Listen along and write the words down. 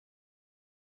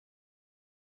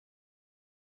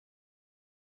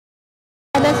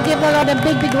give the Lord a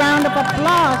big, big round of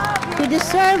applause. He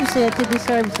deserves it. He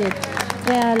deserves it.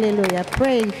 Hallelujah.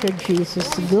 Praise you, Jesus.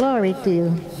 Glory to you.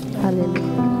 Hallelujah.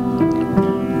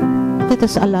 Let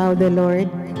us allow the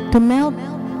Lord to melt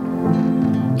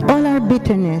all our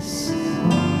bitterness.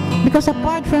 Because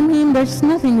apart from Him, there's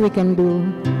nothing we can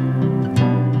do.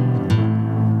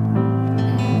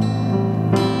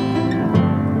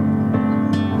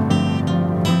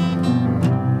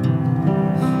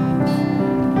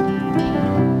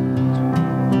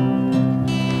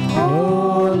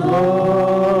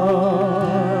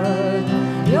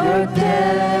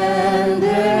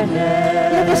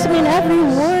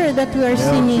 That we are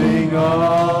singing.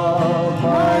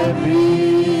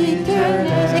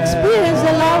 Experience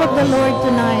the love of the Lord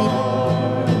tonight.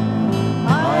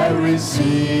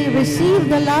 Receive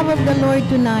the love of the Lord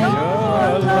tonight.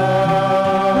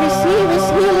 Receive His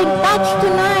healing touch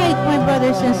tonight, my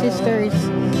brothers and sisters.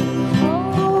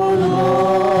 Oh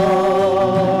Lord,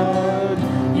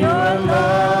 your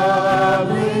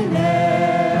loveliness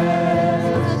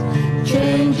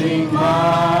changing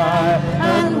my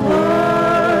and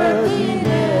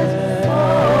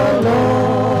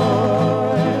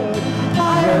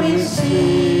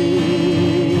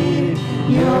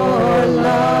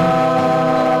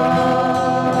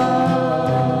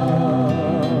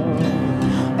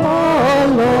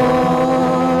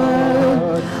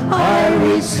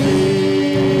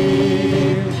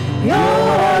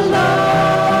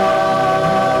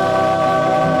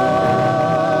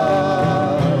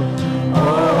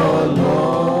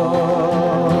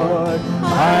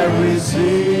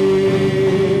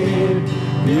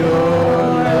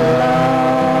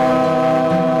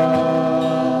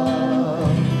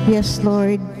yes,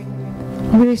 Lord,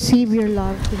 we receive your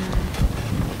love tonight.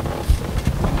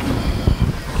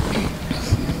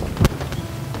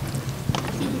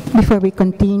 Before we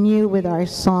continue with our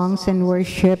songs and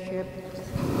worship,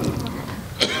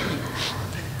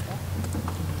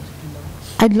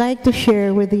 I'd like to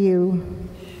share with you,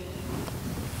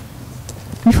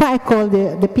 before I call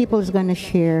the people who's going to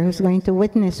share, who's going to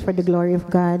witness for the glory of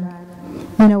God.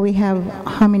 You know, we have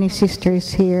how many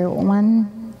sisters here?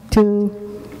 1, 2,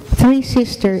 3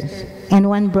 sisters and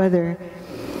 1 brother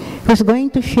who's going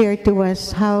to share to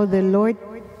us how the Lord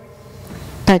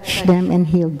touched them and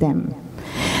healed them.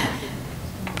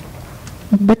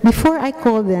 But before I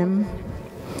call them,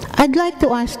 I'd like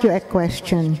to ask you a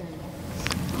question.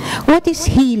 What is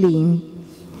healing?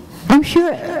 I'm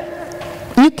sure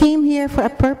you came here for a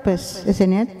purpose,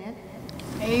 isn't it?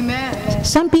 Amen.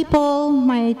 Some people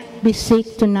might be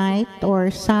sick tonight, or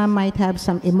some might have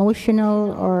some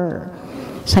emotional or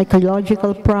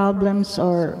psychological problems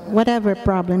or whatever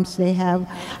problems they have.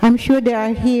 I'm sure they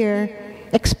are here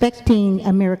expecting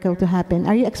a miracle to happen.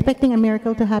 Are you expecting a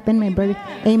miracle to happen, my brother?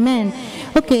 Amen.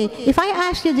 Okay, if I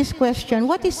ask you this question,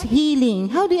 what is healing?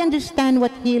 How do you understand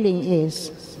what healing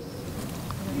is?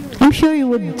 I'm sure you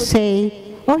would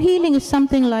say, oh, healing is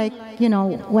something like, you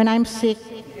know, when I'm sick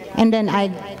and then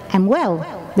I'm well.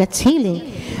 That's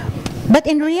healing. But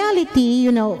in reality,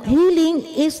 you know, healing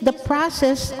is the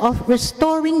process of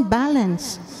restoring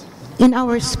balance in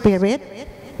our spirit,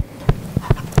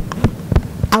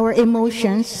 our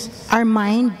emotions, our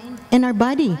mind, and our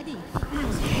body.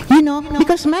 You know,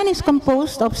 because man is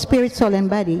composed of spirit, soul, and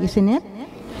body, isn't it?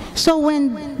 So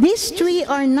when these three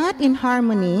are not in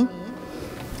harmony,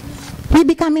 we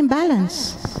become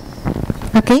imbalanced.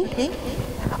 Okay?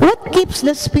 What keeps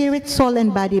the spirit, soul,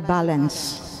 and body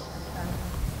balanced?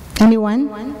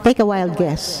 Anyone? Take a wild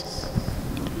guess.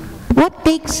 What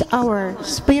takes our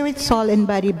spirit, soul, and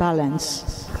body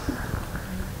balance?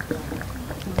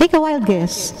 Take a wild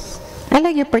guess. I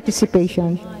like your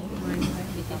participation.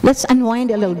 Let's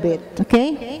unwind a little bit,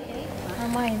 okay?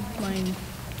 Mine.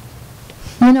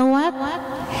 You know what?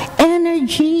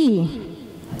 Energy.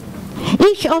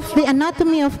 Each of the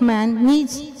anatomy of man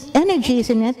needs energy,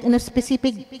 isn't it? In a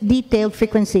specific, detailed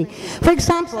frequency. For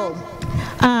example,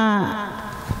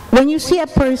 when you see a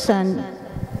person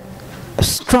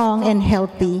strong and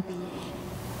healthy,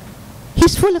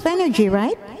 he's full of energy,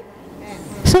 right?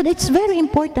 So it's very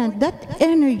important. That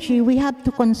energy, we have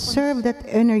to conserve that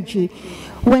energy.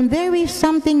 When there is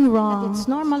something wrong, its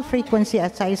normal frequency,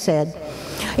 as I said,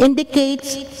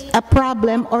 indicates a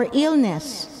problem or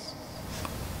illness.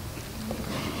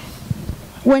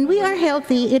 When we are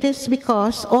healthy, it is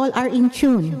because all are in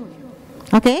tune.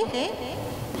 Okay?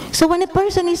 So when a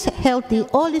person is healthy,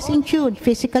 all is in tune,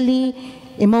 physically,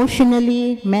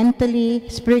 emotionally, mentally,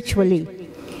 spiritually.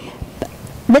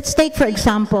 Let's take, for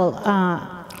example,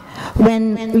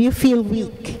 when you feel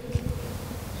weak.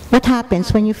 What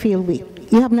happens when you feel weak?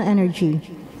 You have no energy.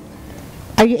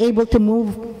 Are you able to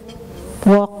move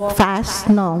walk fast?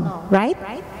 No, right?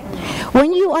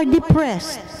 When you are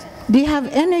depressed, do you have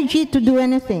energy to do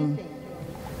anything?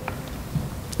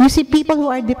 You see people who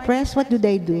are depressed, what do?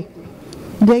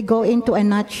 They go into a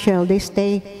nutshell. They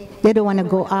stay, they don't want to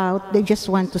go out. They just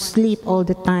want to sleep all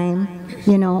the time,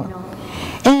 you know.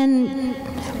 And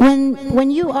when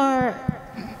you are,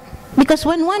 because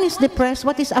when one is depressed,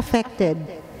 what is affected?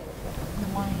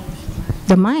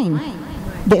 The mind,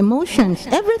 the emotions,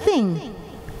 everything.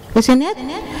 Isn't it?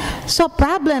 So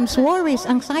problems, worries,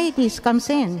 anxieties comes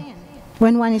in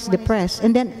when one is depressed.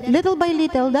 And then little by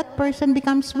little, that person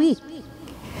becomes weak.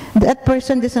 That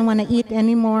person doesn't want to eat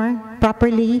anymore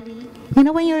properly. You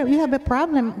know, when you have a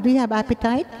problem, do you have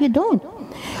appetite? You don't.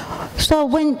 So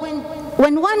when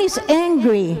one is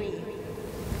angry,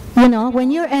 you know,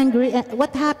 when you're angry,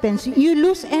 what happens? You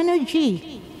lose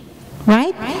energy,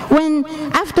 right? When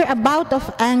after a bout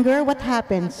of anger, what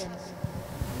happens?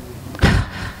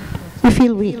 You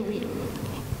feel weak.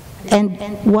 And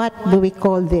what do we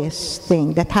call this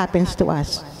thing that happens to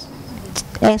us?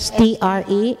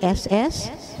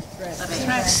 S-T-R-E-S-S?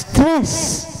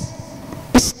 Stress.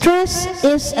 Stress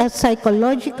is a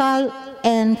psychological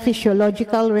and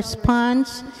physiological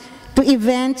response to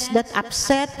events that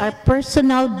upset our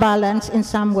personal balance in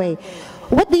some way.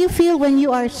 What do you feel when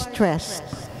you are stressed?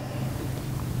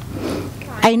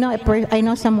 I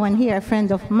know someone here, a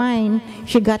friend of mine.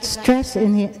 She got stressed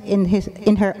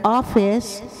in her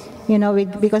office, you know,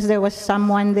 because there was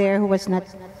someone there who was not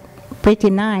pretty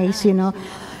nice, you know.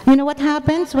 You know what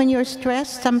happens when you're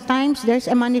stressed? Sometimes there's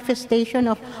a manifestation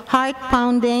of heart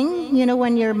pounding, you know,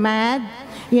 when you're mad.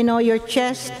 You know, your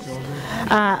chest,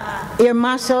 your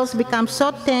muscles become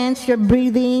so tense, you're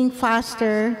breathing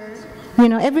faster. You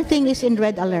know, everything is in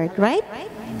red alert, right?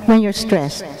 When you're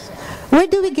stressed. Where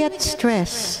do we get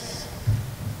stress?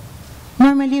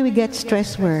 Normally we get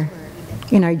stress where?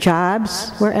 In our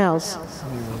jobs, where else?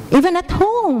 Even at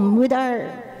home with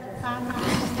our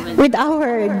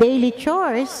daily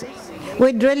chores,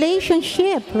 with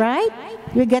relationship, right?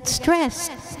 We get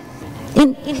stressed.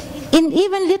 In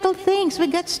even little things, we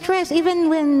get stressed. Even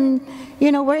when,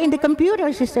 you know, we're in the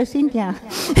computer, Sister Cynthia.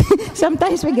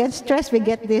 Sometimes we get stressed. We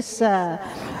get this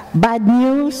bad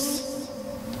news,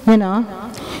 you know.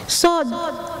 So,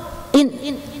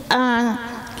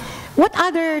 what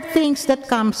other things that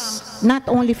comes, not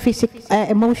only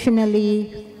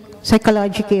emotionally,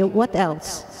 psychologically, what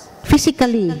else?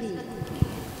 Physically.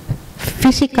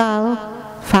 Physical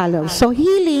follows. So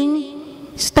healing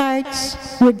starts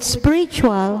with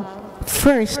spiritual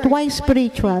first. Why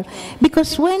spiritual?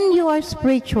 Because when you are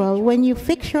spiritual, when you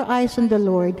fix your eyes on the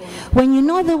Lord, when you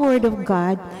know the Word of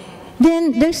God,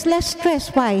 then there's less stress.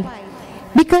 Why?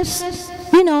 Because,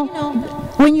 you know,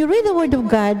 when you read the Word of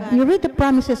God, you read the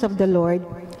promises of the Lord,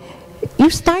 you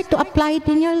start to apply it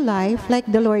in your life, like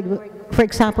the Lord. For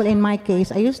example, in my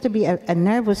case, I used to be a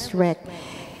nervous wreck.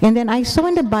 And then I saw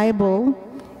in the Bible,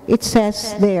 it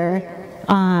says there,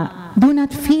 do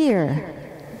not fear,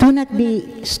 do not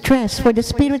be stressed, for the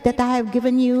spirit that I have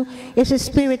given you is a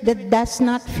spirit that does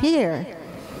not fear,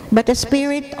 but a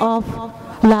spirit of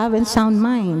love and sound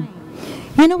mind.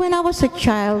 You know, when I was a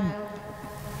child,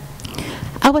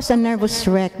 I was a nervous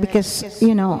wreck because,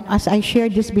 you know, as I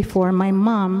shared this before, my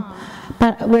mom,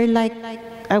 we're like,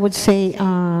 I would say,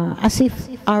 as if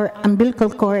our umbilical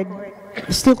cord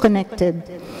is still connected.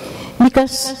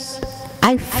 Because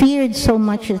I feared so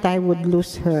much that I would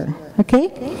lose her,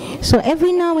 okay? So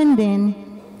every now and then,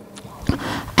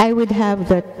 I would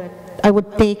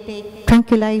take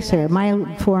tranquilizer,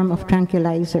 mild form of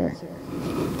tranquilizer.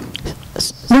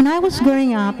 When I was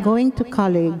growing up, going to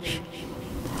college,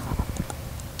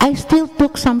 I still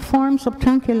took some forms of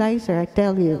tranquilizer, I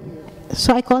tell you.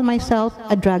 So I call myself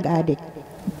a drug addict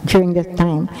during that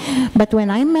time. But when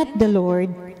I met the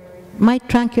Lord, my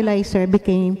tranquilizer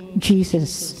became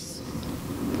Jesus.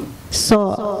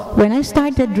 So when I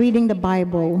started reading the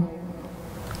Bible,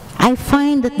 I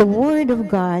find that the Word of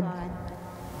God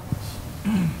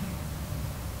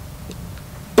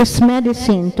is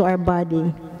medicine to our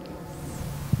body.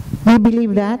 Do you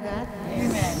believe that?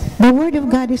 Amen. The Word of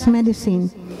God is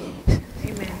medicine.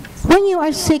 Amen. When you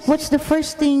are sick, what's the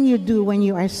first thing you do when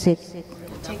you are sick?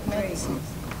 Take medicine.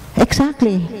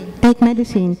 Exactly. Take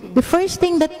medicine. The first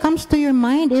thing that comes to your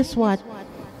mind is what?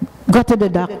 Go to the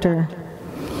doctor.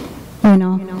 You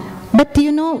know. But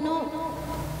you know,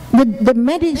 the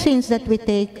medicines that we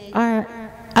take are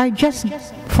just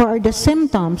for the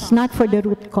symptoms, not for the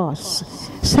root cause.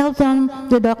 Seldom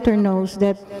the doctor knows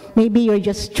that maybe you're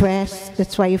just stressed,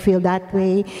 that's why you feel that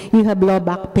way. You have low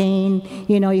back pain,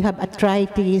 you know, you have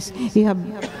arthritis, you have,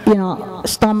 you know,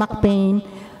 stomach pain.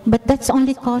 But that's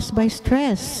only caused by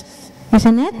stress.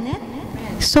 Isn't it?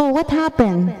 So what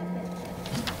happened?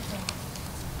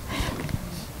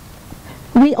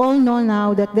 We all know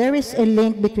now that there is a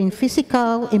link between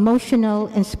physical, emotional,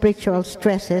 and spiritual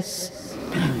stresses.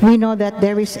 We know that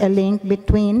there is a link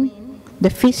between the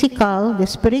physical, the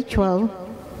spiritual,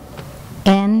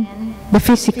 and the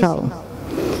physical.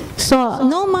 So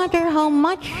no matter how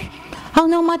much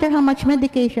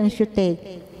medications you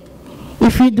take,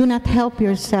 if you do not help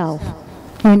yourself,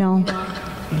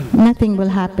 nothing will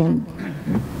happen.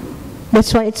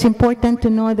 That's why it's important to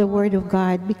know the Word of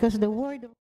God, because the Word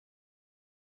of